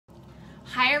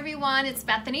Hi everyone, it's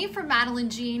Bethany from Madeline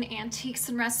Jean Antiques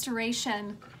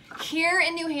Restoration. Here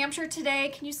in New Hampshire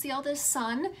today, can you see all this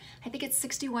sun? I think it's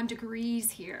 61 degrees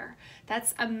here.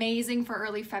 That's amazing for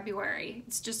early February.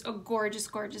 It's just a gorgeous,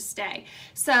 gorgeous day.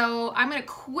 So I'm gonna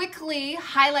quickly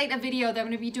highlight a video that I'm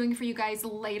gonna be doing for you guys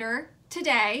later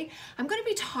today. I'm gonna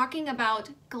be talking about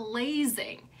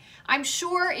glazing. I'm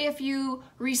sure if you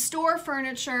restore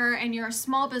furniture and you're a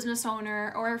small business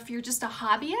owner, or if you're just a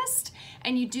hobbyist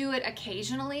and you do it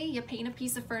occasionally, you paint a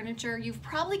piece of furniture, you've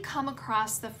probably come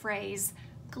across the phrase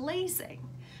glazing.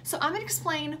 So I'm going to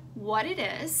explain what it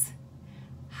is,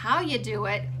 how you do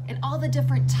it, and all the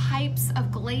different types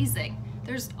of glazing.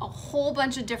 There's a whole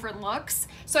bunch of different looks.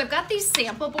 So I've got these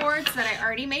sample boards that I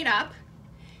already made up,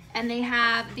 and they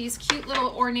have these cute little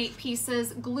ornate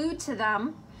pieces glued to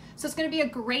them. So it's going to be a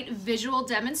great visual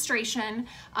demonstration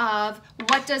of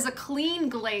what does a clean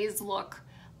glaze look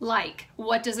like?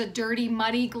 What does a dirty,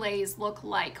 muddy glaze look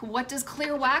like? What does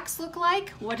clear wax look like?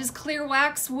 What does clear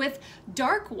wax with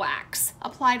dark wax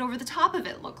applied over the top of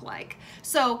it look like?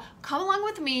 So come along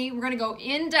with me. We're going to go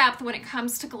in depth when it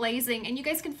comes to glazing, and you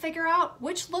guys can figure out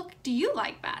which look do you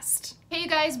like best. Hey you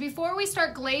guys, before we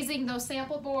start glazing those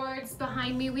sample boards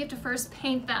behind me, we have to first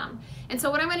paint them. And so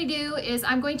what I'm going to do is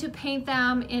I'm going to paint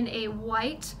them in a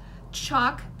white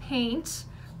chalk paint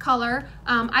color.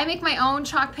 I make my own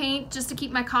chalk paint just to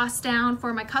keep my costs down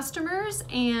for my customers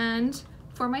and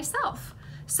for myself.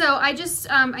 So I use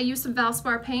some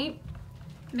Valspar paint,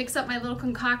 mix up my little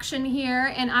concoction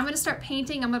here, and I'm going to start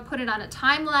painting. I'm going to put it on a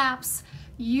time lapse.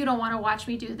 You don't want to watch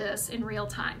me do this in real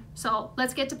time. So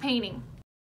let's get to painting.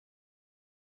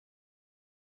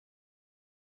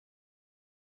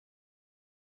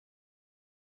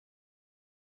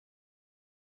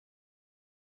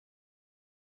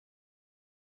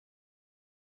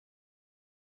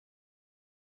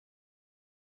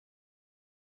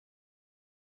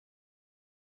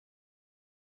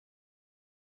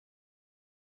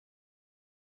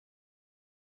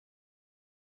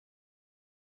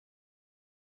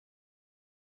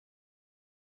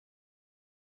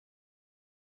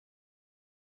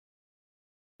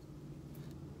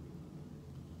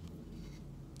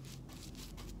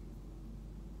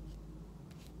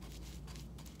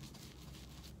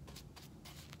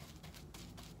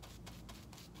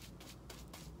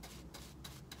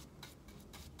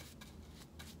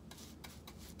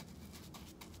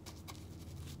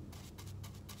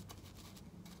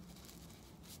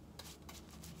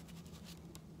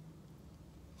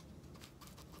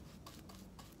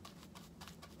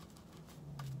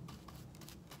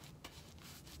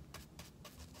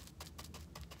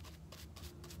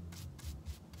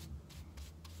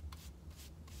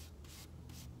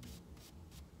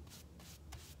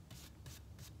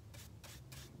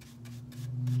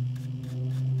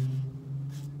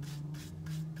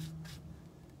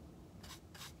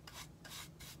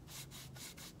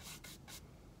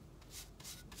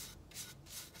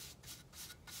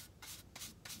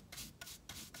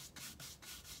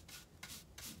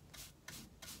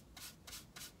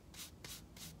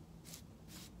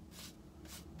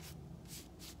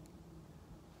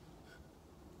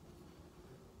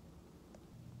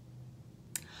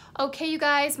 Okay, you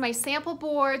guys, my sample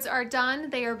boards are done.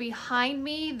 They are behind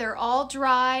me. They're all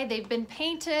dry. They've been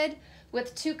painted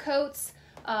with 2 coats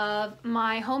of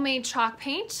my homemade chalk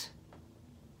paint.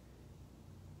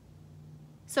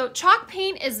 So chalk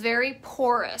paint is very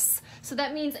porous. So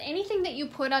that means anything that you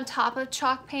put on top of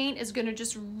chalk paint is going to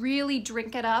just really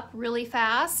drink it up really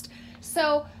fast.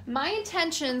 So my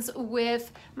intentions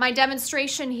with my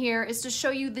demonstration here is to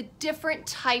show you the different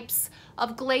types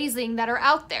of glazing that are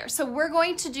out there. So we're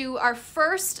going to do, our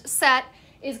first set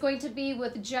is going to be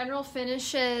with General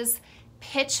Finishes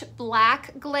Pitch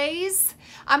Black Glaze.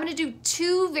 I'm going to do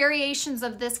 2 variations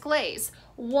of this glaze.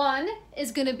 One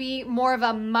is going to be more of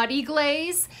a muddy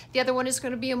glaze. The other one is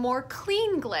going to be a more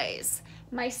clean glaze.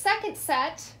 My second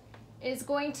set is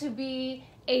going to be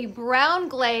a brown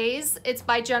glaze. It's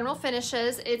by General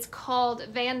Finishes. It's called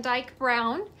Van Dyke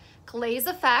Brown Glaze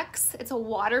Effects. It's a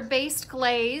water-based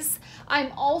glaze.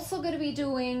 I'm also going to be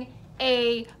doing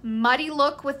a muddy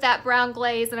look with that brown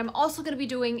glaze, and I'm also going to be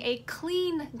doing a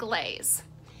clean glaze.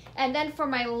 And then for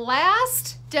my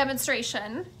last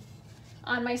demonstration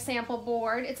on my sample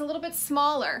board, it's a little bit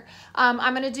smaller.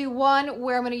 I'm going to do one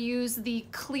where I'm going to use the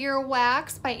clear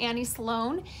wax by Annie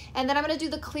Solan, and then I'm going to do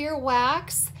the clear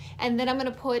wax, and then I'm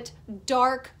going to put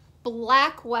dark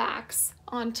black wax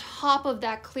on top of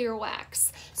that clear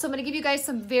wax. So I'm going to give you guys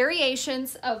some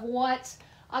variations of what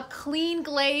a clean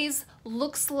glaze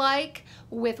looks like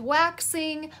with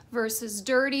waxing versus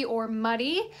dirty or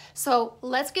muddy. So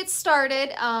let's get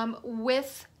started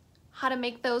with how to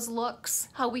make those looks,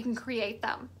 how we can create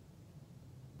them.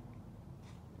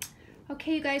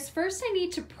 Okay, you guys, first I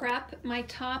need to prep my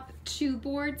top 2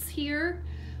 boards here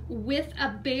with a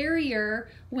barrier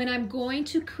when I'm going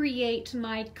to create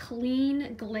my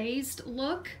clean glazed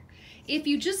look. If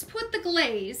you just put the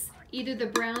glaze, either the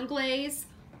brown glaze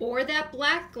or that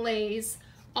black glaze,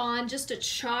 on just a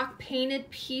chalk painted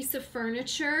piece of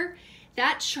furniture,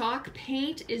 that chalk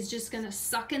paint is just going to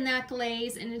suck in that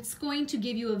glaze and it's going to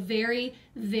give you a very,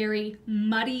 very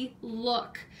muddy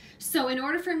look. So in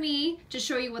order for me to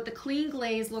show you what the clean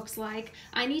glaze looks like,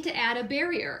 I need to add a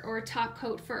barrier or a top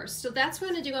coat first. So that's what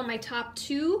I'm going to do on my top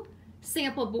 2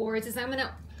 sample boards, is I'm going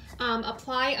to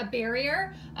apply a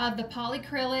barrier of the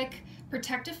polyacrylic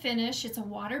protective finish. It's a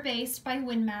water-based by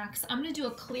WinMax. I'm going to do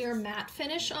a clear matte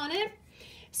finish on it.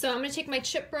 So I'm going to take my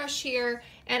chip brush here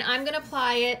and I'm going to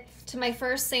apply it to my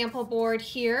first sample board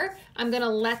here. I'm going to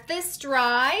let this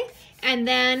dry and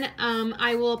then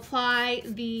I will apply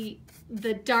the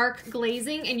dark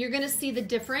glazing, and you're going to see the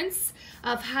difference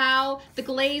of how the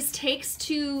glaze takes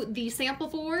to the sample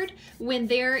board when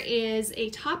there is a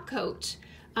top coat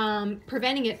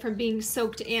preventing it from being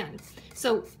soaked in.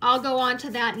 So I'll go on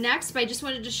to that next, but I just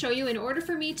wanted to show you, in order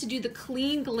for me to do the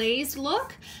clean glazed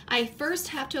look, I first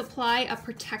have to apply a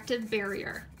protective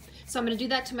barrier. So I'm going to do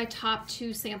that to my top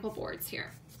 2 sample boards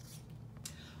here.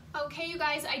 Okay, you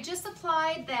guys, I just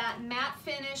applied that matte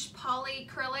finish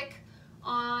polyacrylic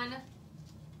on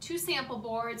 2 sample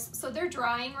boards, so they're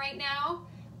drying right now.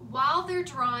 While they're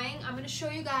drying, I'm going to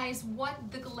show you guys what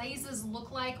the glazes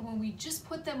look like when we just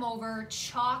put them over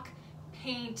chalk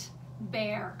paint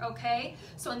bare, okay?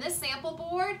 So in this sample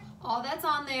board, all that's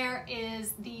on there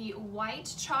is the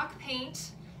white chalk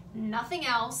paint, nothing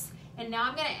else. And now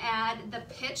I'm going to add the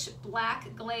pitch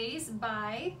black glaze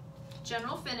by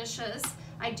General Finishes.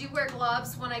 I do wear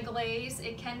gloves when I glaze.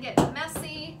 It can get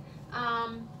messy.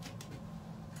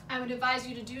 I would advise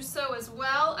you to do so as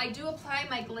well. I do apply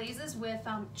my glazes with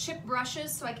chip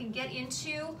brushes so I can get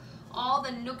into all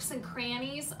the nooks and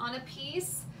crannies on a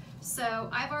piece. So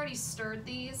I've already stirred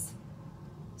these.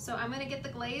 So I'm going to get the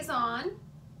glaze on,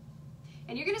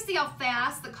 and you're going to see how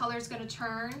fast the color is going to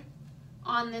turn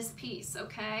on this piece,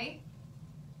 okay?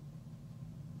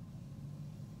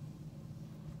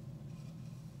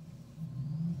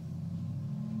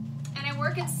 And I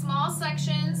work in small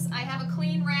sections. I have a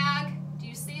clean rag. Do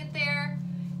you see it there?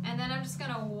 And then I'm just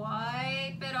going to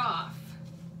wipe it off.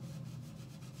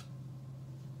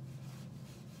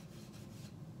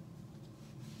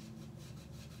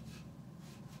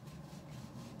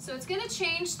 So it's going to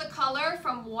change the color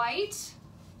from white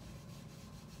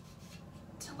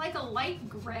to like a light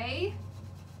gray.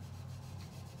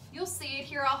 You'll see it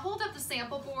here. I'll hold up the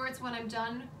sample boards when I'm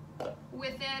done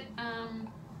with it.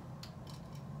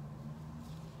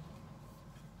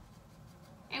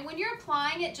 And when you're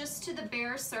applying it just to the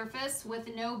bare surface with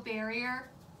no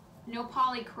barrier, no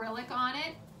polyacrylic on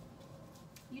it,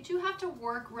 you do have to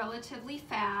work relatively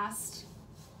fast.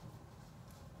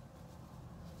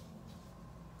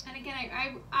 And again,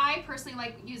 I personally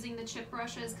like using the chip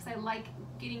brushes because I like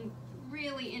getting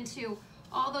really into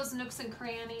all those nooks and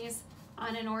crannies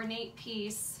on an ornate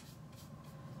piece.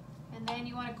 And then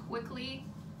you want to quickly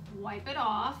wipe it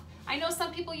off. I know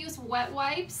some people use wet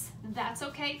wipes. That's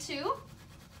okay too.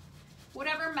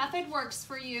 Whatever method works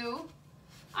for you.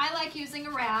 I like using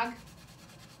a rag.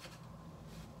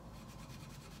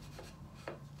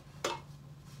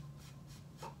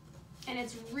 And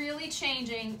it's really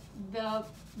changing the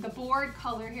board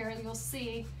color here, you'll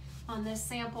see on this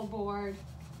sample board.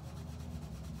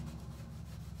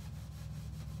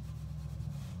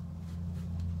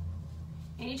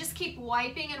 And you just keep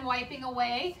wiping and wiping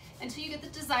away until you get the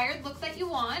desired look that you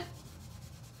want.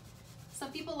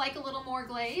 Some people like a little more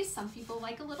glaze, some people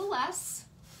like a little less.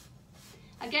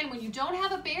 Again, when you don't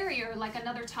have a barrier like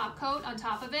another top coat on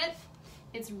top of it,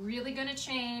 it's really going to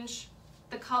change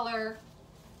the color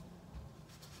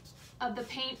of the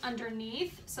paint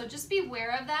underneath. So just be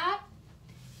aware of that.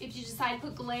 If you decide to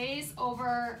put glaze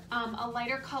over a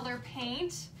lighter color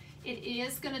paint, it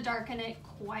is going to darken it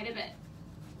quite a bit.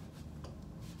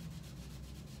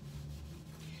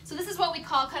 So this is what we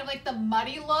call kind of like the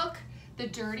muddy look, the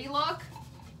dirty look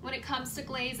when it comes to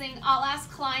glazing. I'll ask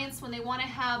clients when they want to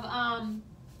have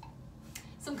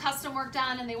some custom work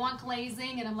done and they want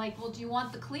glazing, and I'm like, well, do you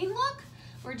want the clean look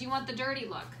or do you want the dirty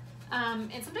look?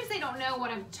 And sometimes they don't know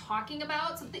what I'm talking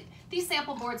about, so these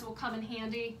sample boards will come in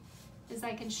handy as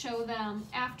I can show them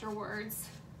afterwards.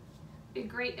 A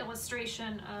great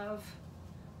illustration of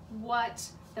what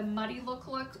the muddy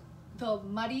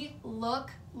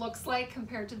look looks like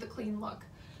compared to the clean look.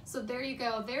 So there you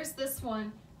go. There's this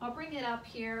one. I'll bring it up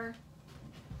here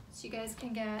so you guys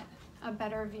can get a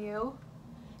better view.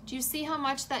 Do you see how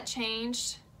much that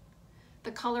changed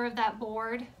the color of that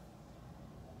board?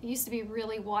 It used to be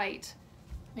really white.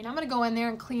 I mean, I'm gonna go in there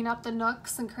and clean up the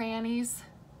nooks and crannies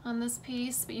on this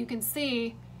piece, but you can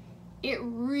see it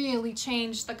really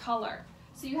changed the color.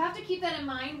 So you have to keep that in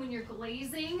mind when you're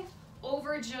glazing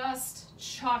over just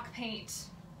chalk paint.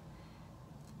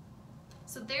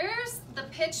 So there's the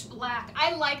pitch black.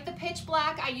 I like the pitch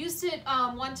black. I used it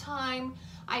one time.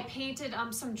 I painted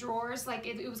some drawers, like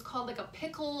it was called like a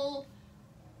pickle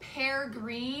pear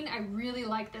green. I really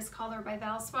like this color by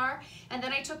Valspar. And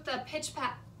then I took the pitch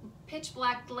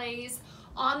black glaze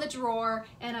on the drawer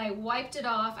and I wiped it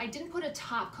off. I didn't put a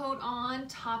top coat on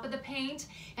top of the paint,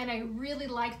 and I really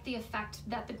liked the effect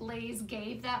that the glaze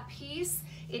gave that piece.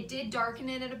 It did darken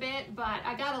it a bit, but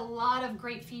I got a lot of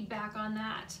great feedback on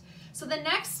that. So the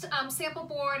next sample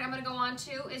board I'm going to go on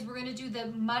to is we're going to do the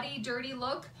muddy, dirty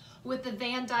look with the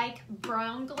Van Dyke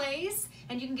brown glaze,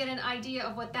 and you can get an idea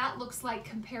of what that looks like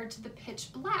compared to the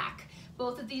pitch black.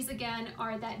 Both of these, again,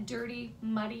 are that dirty,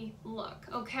 muddy look,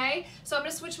 okay? So I'm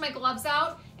going to switch my gloves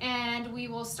out, and we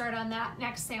will start on that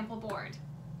next sample board.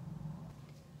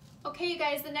 Okay, you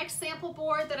guys, the next sample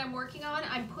board that I'm working on,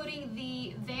 I'm putting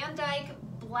the Van Dyke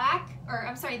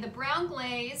the brown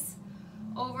glaze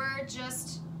over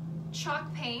just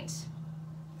chalk paint.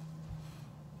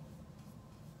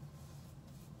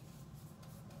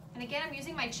 And again, I'm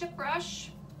using my chip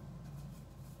brush.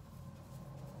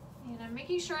 And I'm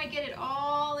making sure I get it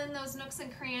all in those nooks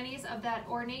and crannies of that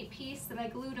ornate piece that I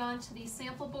glued onto these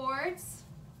sample boards.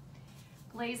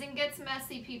 Glazing gets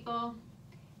messy, people.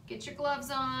 Get your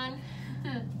gloves on.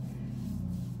 And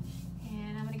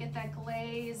I'm gonna get that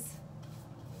glaze.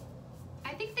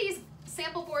 I think these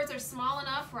sample boards are small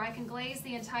enough where I can glaze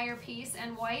the entire piece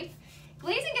and wipe.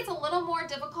 Glazing gets a little more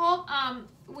difficult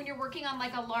when you're working on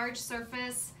like a large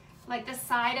surface, like the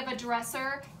side of a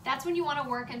dresser. That's when you want to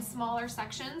work in smaller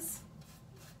sections.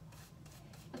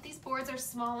 But these boards are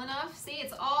small enough. See,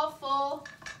 it's all full.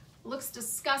 Looks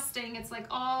disgusting. It's like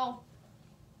all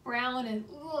brown and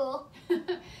ugh.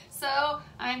 So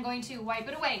I'm going to wipe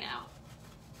it away now.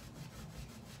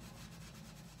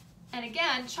 And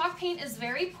again, chalk paint is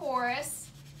very porous,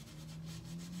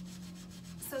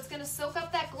 so it's going to soak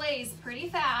up that glaze pretty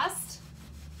fast.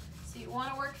 So you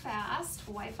want to work fast.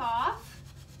 Wipe off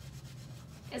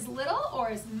as little or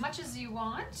as much as you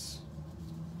want.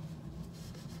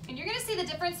 And you're going to see the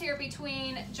difference here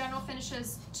between General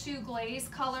Finishes' two glaze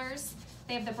colors.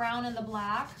 They have the brown and the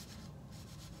black.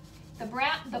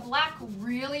 The black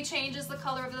really changes the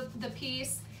color of the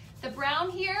piece. The brown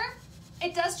here,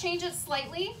 it does change it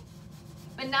slightly,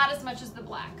 but not as much as the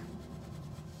black.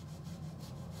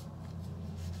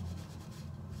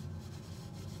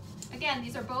 Again,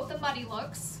 these are both the muddy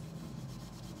looks.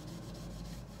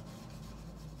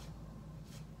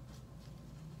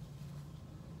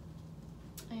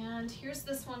 And here's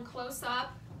this one close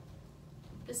up.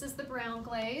 This is the brown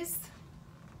glaze.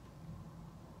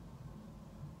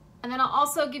 And then I'll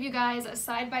also give you guys a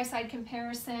side-by-side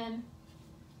comparison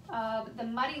of the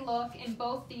muddy look in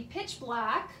both the pitch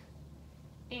black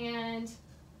and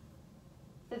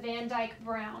the Van Dyke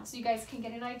brown, so you guys can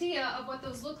get an idea of what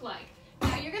those look like.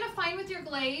 Now you're gonna find with your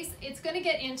glaze, it's gonna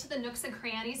get into the nooks and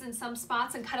crannies in some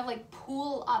spots and kind of like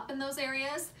pool up in those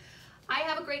areas. I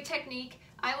have a great technique.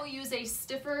 I will use a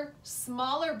stiffer,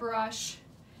 smaller brush.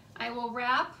 I will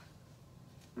wrap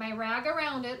my rag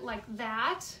around it like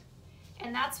that,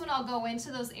 and that's when I'll go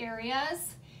into those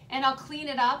areas and I'll clean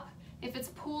it up if it's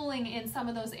pooling in some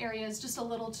of those areas just a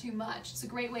little too much. It's a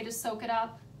great way to soak it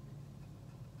up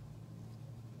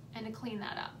and to clean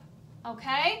that up.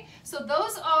 Okay, so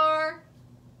those are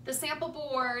the sample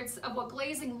boards of what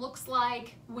glazing looks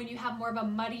like when you have more of a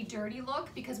muddy, dirty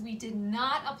look, because we did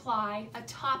not apply a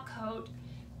top coat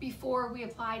before we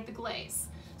applied the glaze.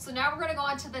 So now we're going to go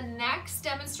on to the next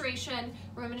demonstration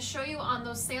where I'm going to show you on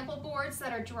those sample boards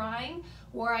that are drying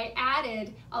where I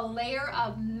added a layer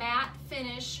of matte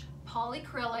finish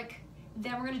polyacrylic.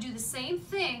 Then we're going to do the same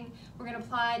thing. We're going to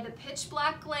apply the pitch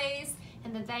black glaze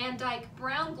and the Van Dyke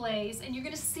brown glaze, and you're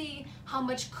going to see how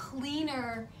much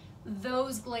cleaner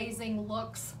those glazing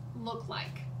looks look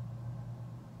like.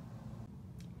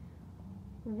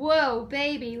 Whoa,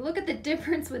 baby, look at the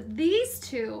difference with these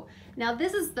two. Now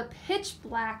this is the pitch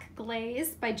black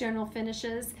glaze by General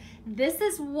Finishes. This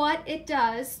is what it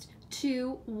does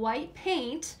to white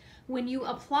paint when you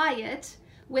apply it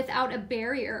without a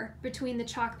barrier between the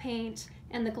chalk paint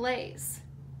and the glaze.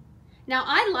 Now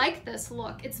I like this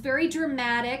look. It's very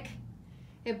dramatic.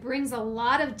 It brings a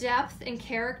lot of depth and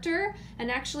character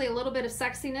and actually a little bit of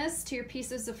sexiness to your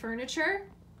pieces of furniture.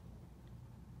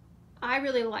 I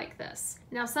really like this.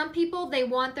 Now some people, they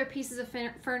want their pieces of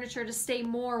furniture to stay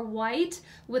more white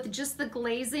with just the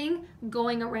glazing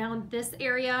going around this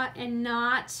area and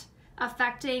not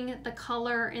affecting the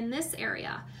color in this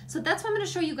area. So that's what I'm going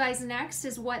to show you guys next,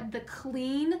 is what the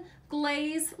clean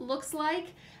glaze looks like.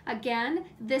 Again,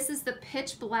 this is the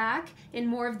pitch black in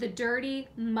more of the dirty,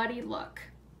 muddy look.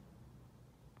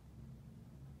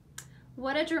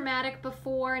 What a dramatic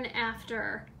before and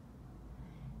after.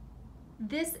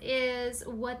 This is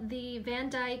what the Van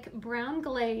Dyke Brown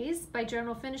Glaze by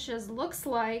General Finishes looks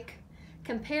like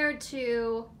compared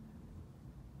to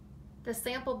the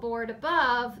sample board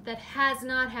above that has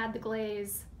not had the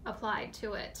glaze applied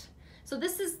to it. So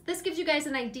this gives you guys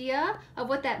an idea of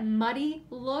what that muddy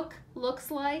look looks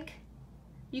like.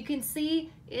 You can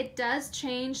see it does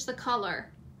change the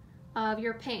color of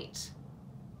your paint.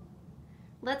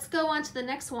 Let's go on to the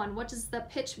next one. What does the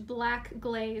pitch black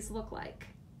glaze look like?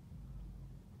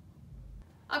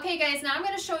 Okay guys, now I'm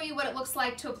going to show you what it looks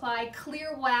like to apply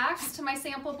clear wax to my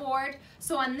sample board.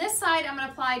 So on this side, I'm going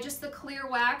to apply just the clear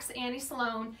wax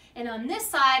Solan, and on this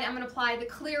side, I'm going to apply the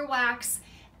clear wax.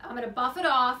 I'm going to buff it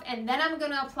off, and then I'm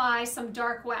going to apply some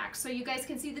dark wax. So you guys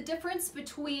can see the difference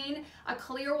between a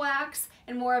clear wax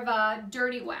and more of a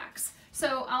dirty wax.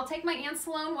 So I'll take my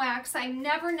Solan wax. I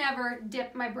never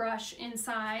dip my brush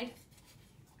inside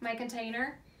my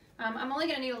container. I'm only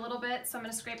going to need a little bit, so I'm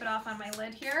going to scrape it off on my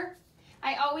lid here.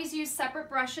 I always use separate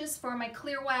brushes for my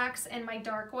clear wax and my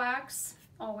dark wax.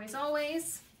 Always,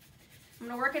 always. I'm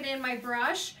going to work it in my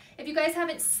brush. If you guys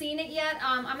haven't seen it yet,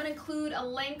 I'm going to include a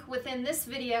link within this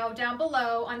video down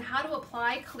below on how to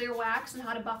apply clear wax and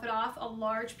how to buff it off a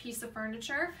large piece of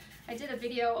furniture. I did a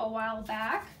video a while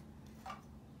back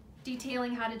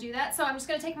detailing how to do that. So I'm just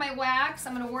going to take my wax,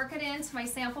 I'm going to work it into my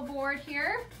sample board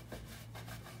here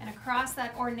and across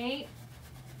that ornate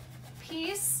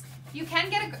piece. You can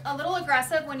get a little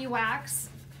aggressive when you wax.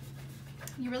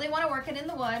 You really want to work it in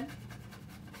the wood.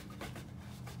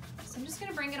 So I'm just going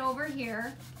to bring it over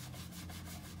here.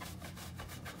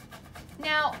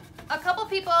 Now, a couple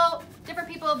people, different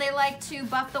people, they like to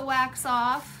buff the wax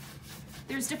off.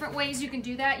 There's different ways you can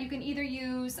do that. You can either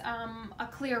use a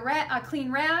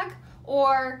clean rag,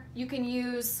 or you can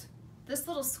use this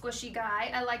little squishy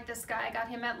guy. I like this guy. I got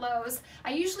him at Lowe's.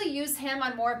 I usually use him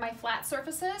on more of my flat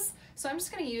surfaces, so I'm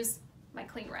just going to use my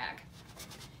clean rag.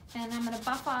 And I'm going to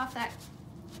buff off that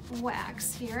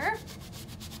wax here.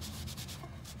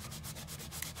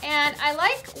 And I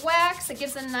like wax. It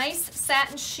gives a nice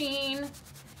satin sheen.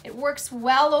 It works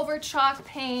well over chalk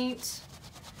paint.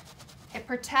 It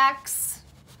protects.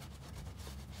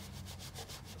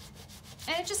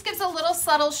 And it just gives a little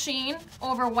subtle sheen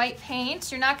over white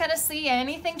paint. You're not going to see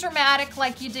anything dramatic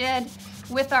like you did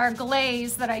with our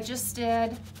glaze that I just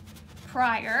did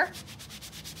prior.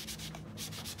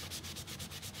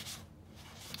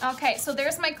 Okay, so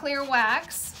there's my clear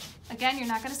wax. Again, you're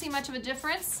not going to see much of a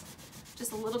difference,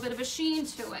 just a little bit of a sheen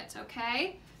to it,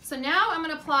 okay? So now I'm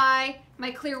going to apply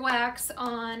my clear wax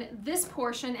on this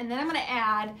portion, and then I'm going to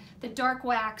add the dark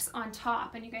wax on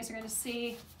top, and you guys are going to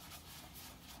see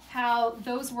how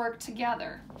those work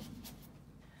together.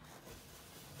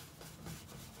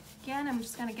 Again, I'm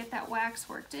just going to get that wax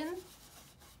worked in.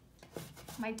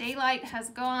 My daylight has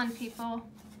gone, people.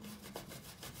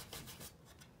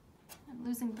 I'm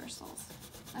losing bristles.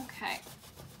 Okay.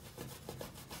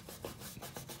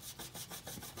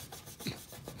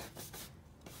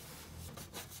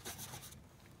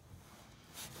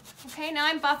 Okay, now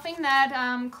I'm buffing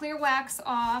that clear wax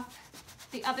off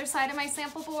the other side of my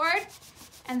sample board,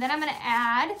 and then I'm going to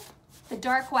add the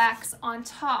dark wax on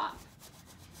top.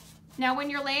 Now when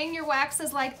you're laying your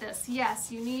waxes like this,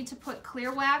 yes, you need to put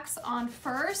clear wax on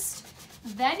first,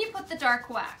 then you put the dark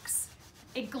wax.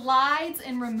 It glides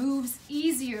and removes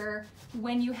easier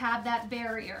when you have that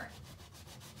barrier.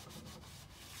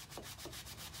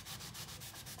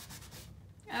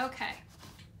 Okay.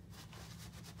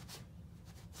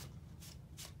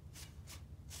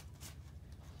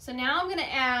 So now I'm going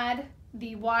to add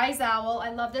the Wise Owl. I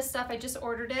love this stuff. I just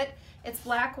ordered it. It's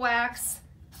black wax.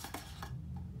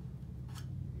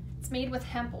 It's made with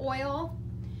hemp oil.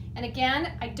 And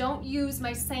again, I don't use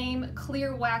my same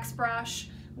clear wax brush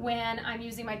when I'm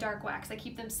using my dark wax. I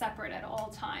keep them separate at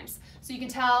all times. So you can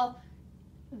tell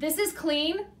this is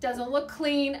clean, doesn't look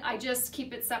clean. I just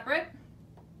keep it separate.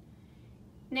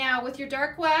 Now with your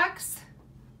dark wax,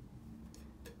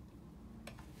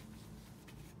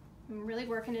 I'm really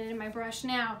working it in my brush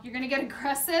now. You're gonna get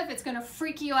aggressive. It's gonna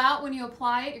freak you out when you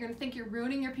apply it. You're gonna think you're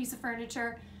ruining your piece of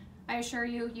furniture. I assure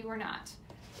you, you are not.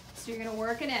 So you're gonna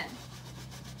work it in.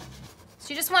 So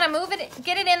you just wanna move it,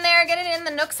 get it in there, get it in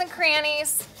the nooks and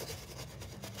crannies.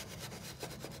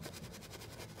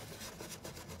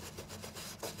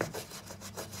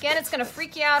 Again, it's gonna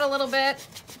freak you out a little bit.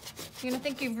 You're gonna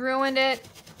think you've ruined it.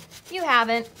 You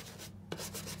haven't.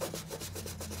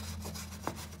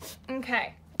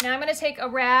 Okay, now I'm gonna take a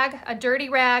rag, a dirty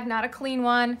rag, not a clean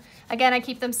one. Again, I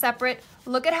keep them separate.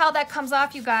 Look at how that comes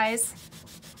off, you guys.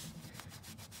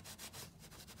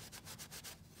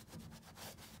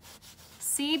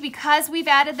 See, because we've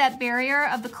added that barrier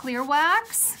of the clear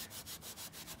wax,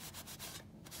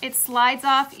 it slides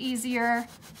off easier,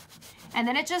 and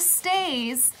then it just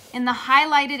stays in the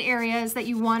highlighted areas that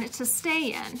you want it to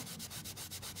stay in.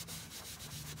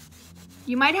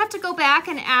 You might have to go back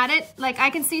and add it. Like I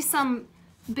can see some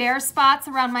bare spots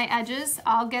around my edges.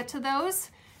 I'll get to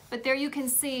those. But there you can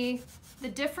see the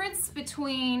difference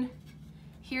between,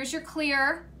 here's your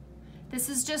clear. This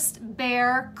is just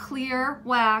bare, clear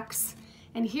wax.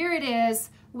 And here it is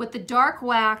with the dark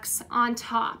wax on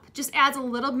top. Just adds a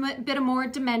little bit of more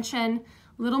dimension,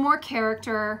 a little more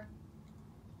character.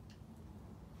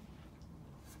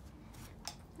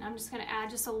 I'm just gonna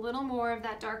add just a little more of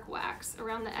that dark wax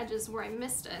around the edges where I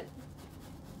missed it.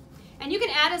 And you can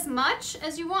add as much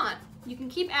as you want. You can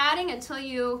keep adding until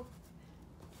you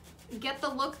get the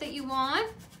look that you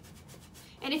want.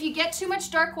 And if you get too much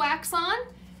dark wax on,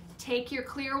 take your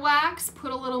clear wax,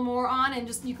 put a little more on, and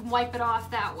just you can wipe it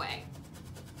off that way.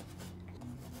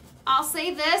 I'll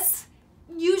say this,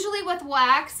 usually with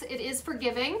wax, it is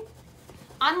forgiving.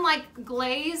 Unlike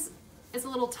glaze, it's a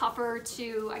little tougher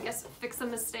to, I guess, fix a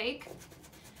mistake.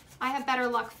 I have better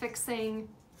luck fixing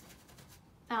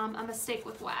a mistake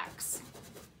with wax.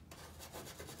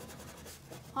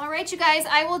 All right, you guys,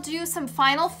 I will do some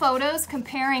final photos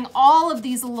comparing all of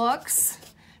these looks,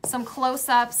 some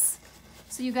close-ups,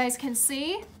 so you guys can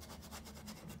see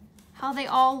how they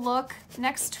all look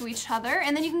next to each other.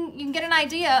 And then you can get an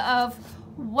idea of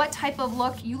what type of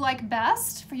look you like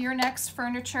best for your next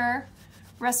furniture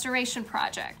restoration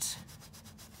project.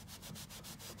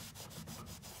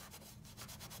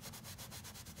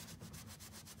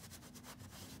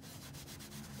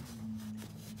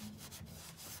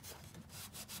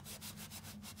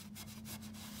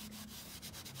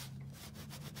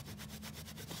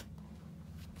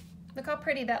 Look how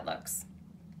pretty that looks.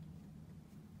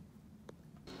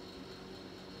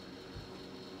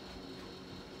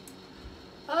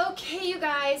 Okay, you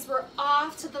guys, we're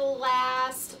off to the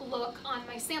last look on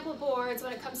my sample boards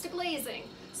when it comes to glazing.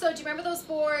 So do you remember those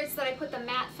boards that I put the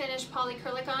matte finish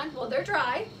polyacrylic on? Well, they're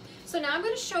dry. So now I'm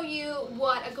going to show you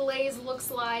what a glaze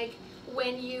looks like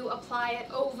when you apply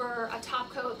it over a top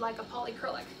coat like a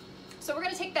polyacrylic. So we're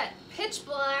going to take that pitch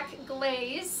black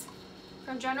glaze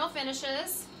from General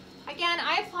Finishes. Again,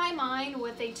 I apply mine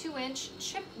with a 2-inch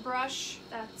chip brush.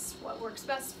 That's what works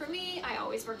best for me. I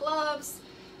always wear gloves.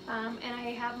 And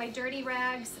I have my dirty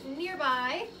rags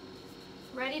nearby,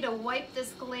 ready to wipe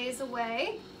this glaze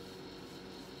away.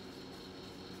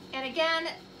 And again,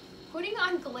 putting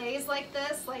on glaze like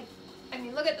this, I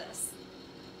mean, look at this.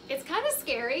 It's kind of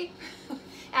scary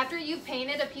after you've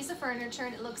painted a piece of furniture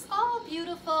and it looks all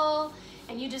beautiful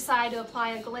and you decide to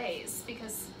apply a glaze,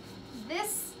 because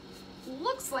this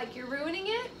looks like you're ruining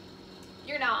it.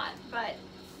 You're not, but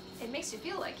it makes you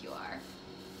feel like you are.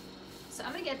 So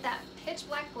I'm gonna get that pitch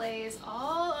black glaze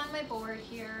all on my board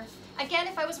here. Again,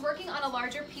 if I was working on a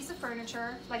larger piece of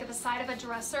furniture, like at the side of a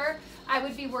dresser, I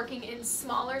would be working in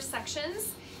smaller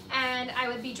sections, and I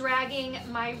would be dragging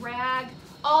my rag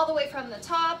all the way from the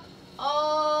top,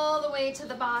 all the way to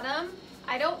the bottom.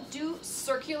 I don't do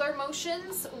circular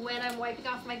motions when I'm wiping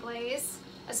off my glaze,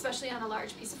 especially on a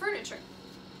large piece of furniture.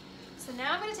 So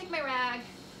now I'm gonna take my rag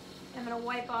and I'm gonna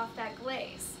wipe off that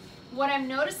glaze. What I'm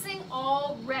noticing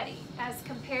already, as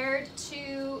compared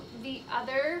to the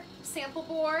other sample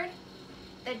board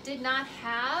that did not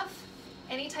have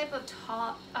any type of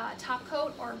top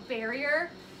coat or barrier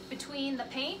between the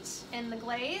paint and the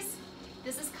glaze,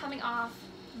 this is coming off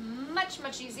much,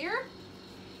 much easier.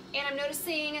 And I'm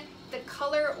noticing the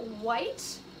color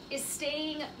white is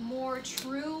staying more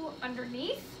true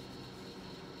underneath,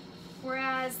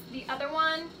 whereas the other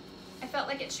one, I felt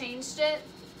like it changed it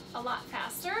a lot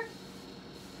faster.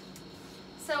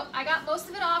 So I got most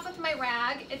of it off with my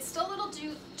rag. It's still a little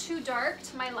too dark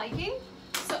to my liking.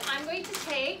 So I'm going to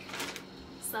take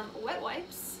some wet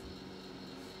wipes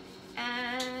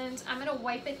and I'm gonna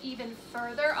wipe it even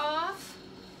further off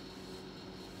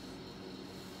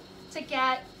to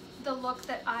get the look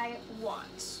that I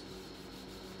want.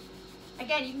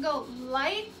 Again, you can go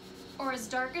light or as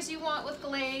dark as you want with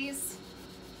glaze.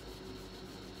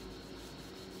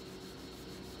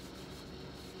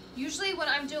 Usually when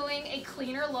I'm doing a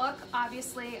cleaner look,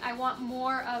 obviously I want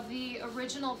more of the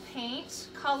original paint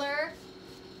color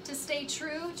to stay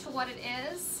true to what it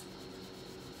is.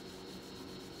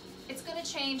 It's going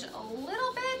to change a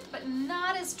little bit, but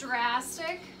not as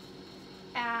drastic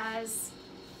as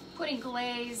putting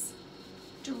glaze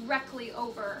directly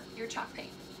over your chalk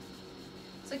paint.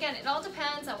 So again, it all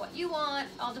depends on what you want,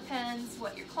 all depends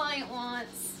what your client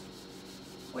wants,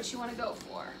 what you want to go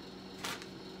for.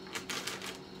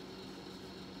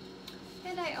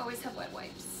 And I always have wet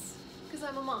wipes, because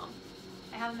I'm a mom.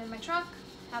 I have them in my truck,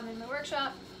 have them in my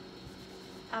workshop,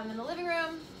 have them in the living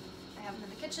room, I have them in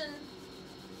the kitchen,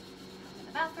 have them in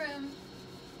the bathroom,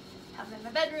 have them in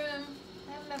my bedroom,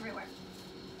 I have them everywhere.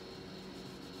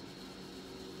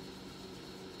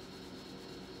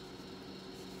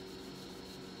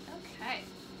 Okay.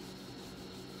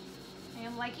 I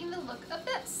am liking the look of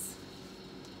this.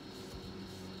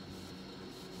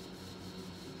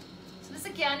 So this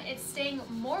again, it's staying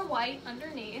more white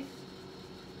underneath.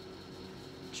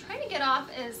 Trying to get off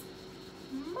as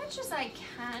much as I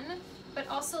can, but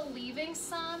also leaving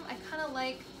some. I kind of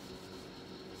like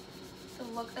the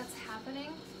look that's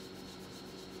happening.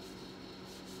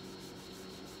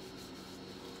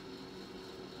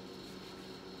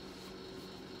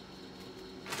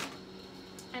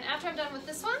 And after I'm done with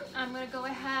this one, I'm going to go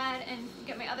ahead and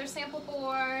get my other sample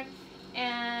board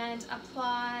and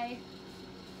apply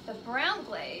the brown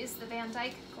glaze, the Van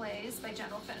Dyke glaze by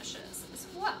General Finishes as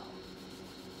well.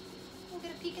 We'll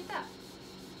get a peek at that.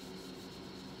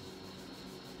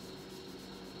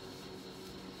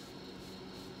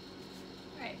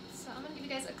 Alright, so I'm going to give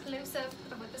you guys a close-up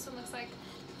of what this one looks like.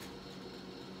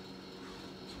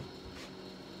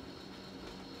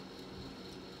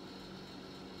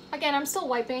 Again, I'm still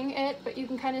wiping it, but you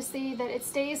can kind of see that it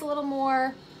stays a little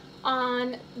more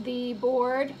on the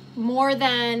board, more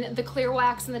than the clear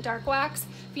wax and the dark wax.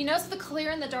 If you notice the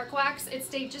clear and the dark wax, it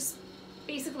stayed just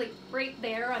basically right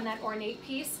there on that ornate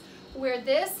piece, where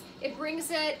this, it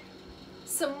brings it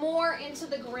some more into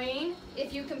the grain.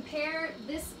 If you compare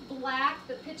this black,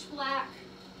 the pitch black,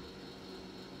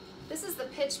 this is the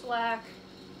pitch black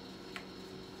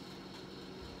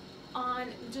on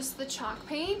just the chalk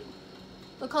paint.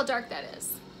 Look how dark that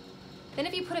is. Then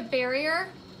if you put a barrier,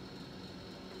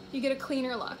 you get a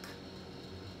cleaner look.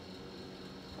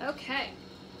 Okay,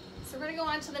 so we're gonna go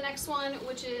on to the next one,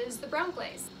 which is the brown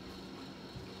glaze.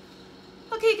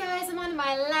 Okay guys, I'm on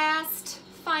my last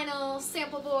final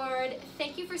sample board.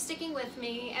 Thank you for sticking with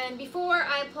me. And before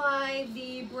I apply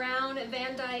the brown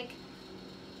Van Dyke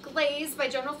glaze by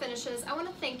General Finishes, I want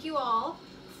to thank you all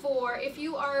for, if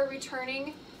you are a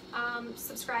returning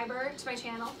subscriber to my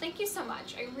channel, thank you so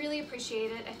much. I really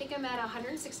appreciate it. I think I'm at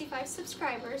 165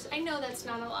 subscribers. I know that's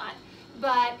not a lot,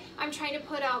 but I'm trying to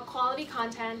put out quality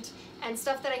content and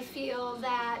stuff that I feel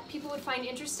that people would find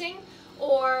interesting,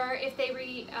 or if they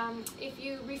if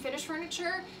you refinish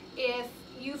furniture, if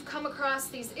you've come across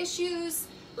these issues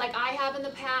like I have in the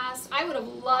past, I would have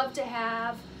loved to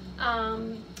have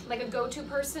like a go-to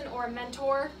person or a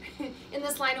mentor in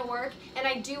this line of work. And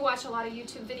I do watch a lot of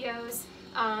YouTube videos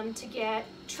to get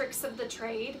tricks of the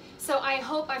trade. So I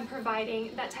hope I'm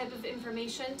providing that type of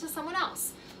information to someone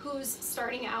else who's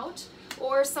starting out,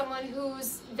 or someone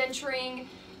who's venturing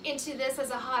into this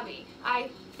as a hobby.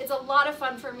 It's a lot of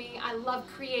fun for me. I love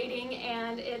creating,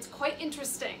 and it's quite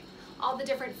interesting, all the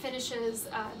different finishes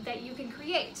that you can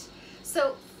create.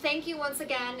 So thank you once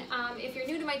again. If you're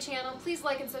new to my channel, please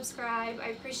like and subscribe. I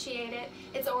appreciate it.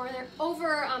 It's over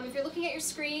if you're looking at your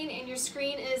screen and your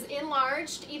screen is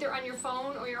enlarged, either on your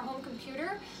phone or your home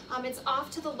computer, it's off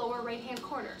to the lower right-hand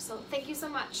corner. So thank you so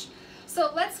much.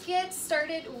 So let's get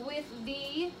started with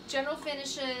the General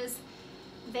Finishes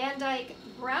Van Dyke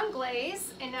brown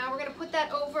glaze. And now we're going to put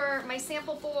that over my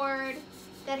sample board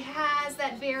that has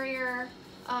that barrier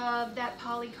of that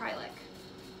polyacrylic.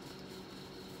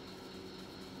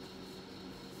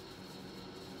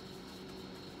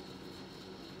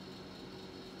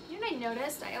 I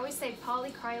noticed I always say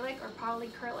polyacrylic or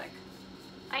polyacrylic.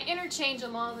 I interchange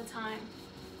them all the time.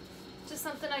 Just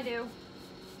something I do.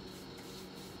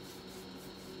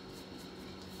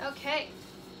 Okay,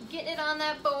 getting it on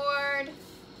that board.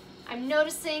 I'm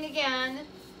noticing again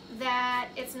that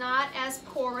it's not as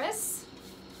porous.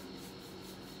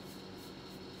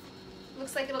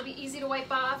 Looks like it'll be easy to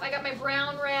wipe off. I got my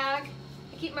brown rag.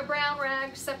 I keep my brown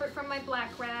rag separate from my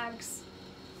black rags.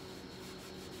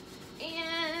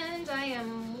 And I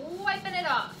am wiping it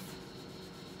off.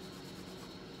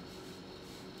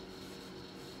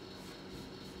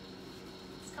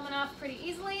 It's coming off pretty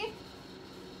easily.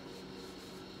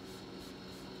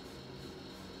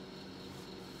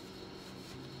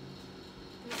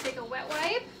 I'm going to take a wet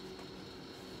wipe.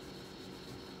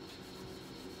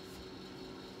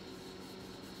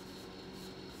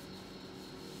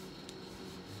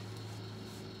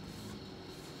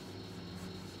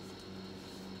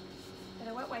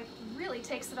 really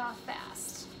takes it off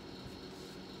fast.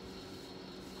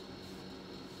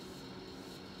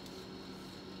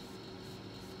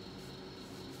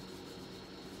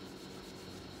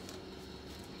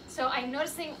 So I'm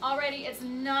noticing already it's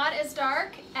not as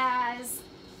dark as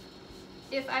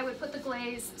if I would put the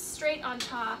glaze straight on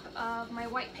top of my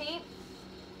white paint.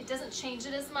 It doesn't change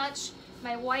it as much.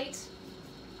 My white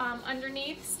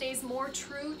underneath stays more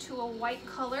true to a white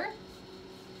color.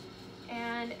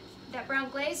 And that brown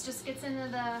glaze just gets into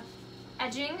the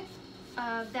edging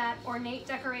of that ornate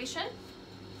decoration.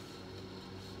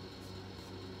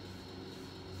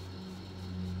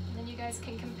 And then you guys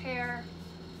can compare.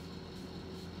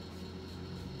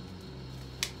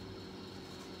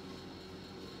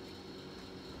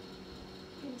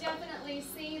 You can definitely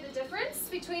see the difference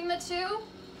between the two.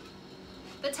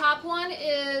 The top one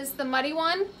is the muddy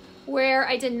one, where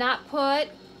I did not put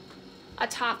a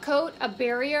top coat, a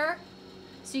barrier,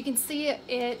 so you can see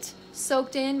it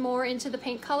soaked in more into the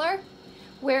paint color.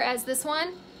 Whereas this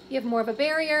one, you have more of a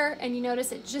barrier, and you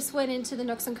notice it just went into the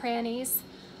nooks and crannies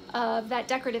of that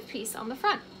decorative piece on the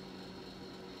front.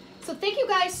 So thank you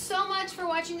guys so much for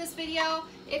watching this video.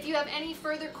 If you have any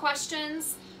further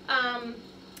questions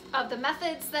of the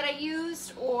methods that I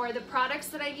used or the products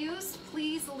that I used,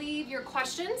 please leave your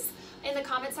questions in the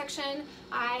comment section.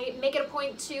 I make it a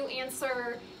point to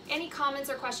answer any comments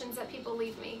or questions that people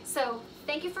leave me. So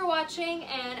thank you for watching,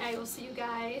 and I will see you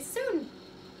guys soon.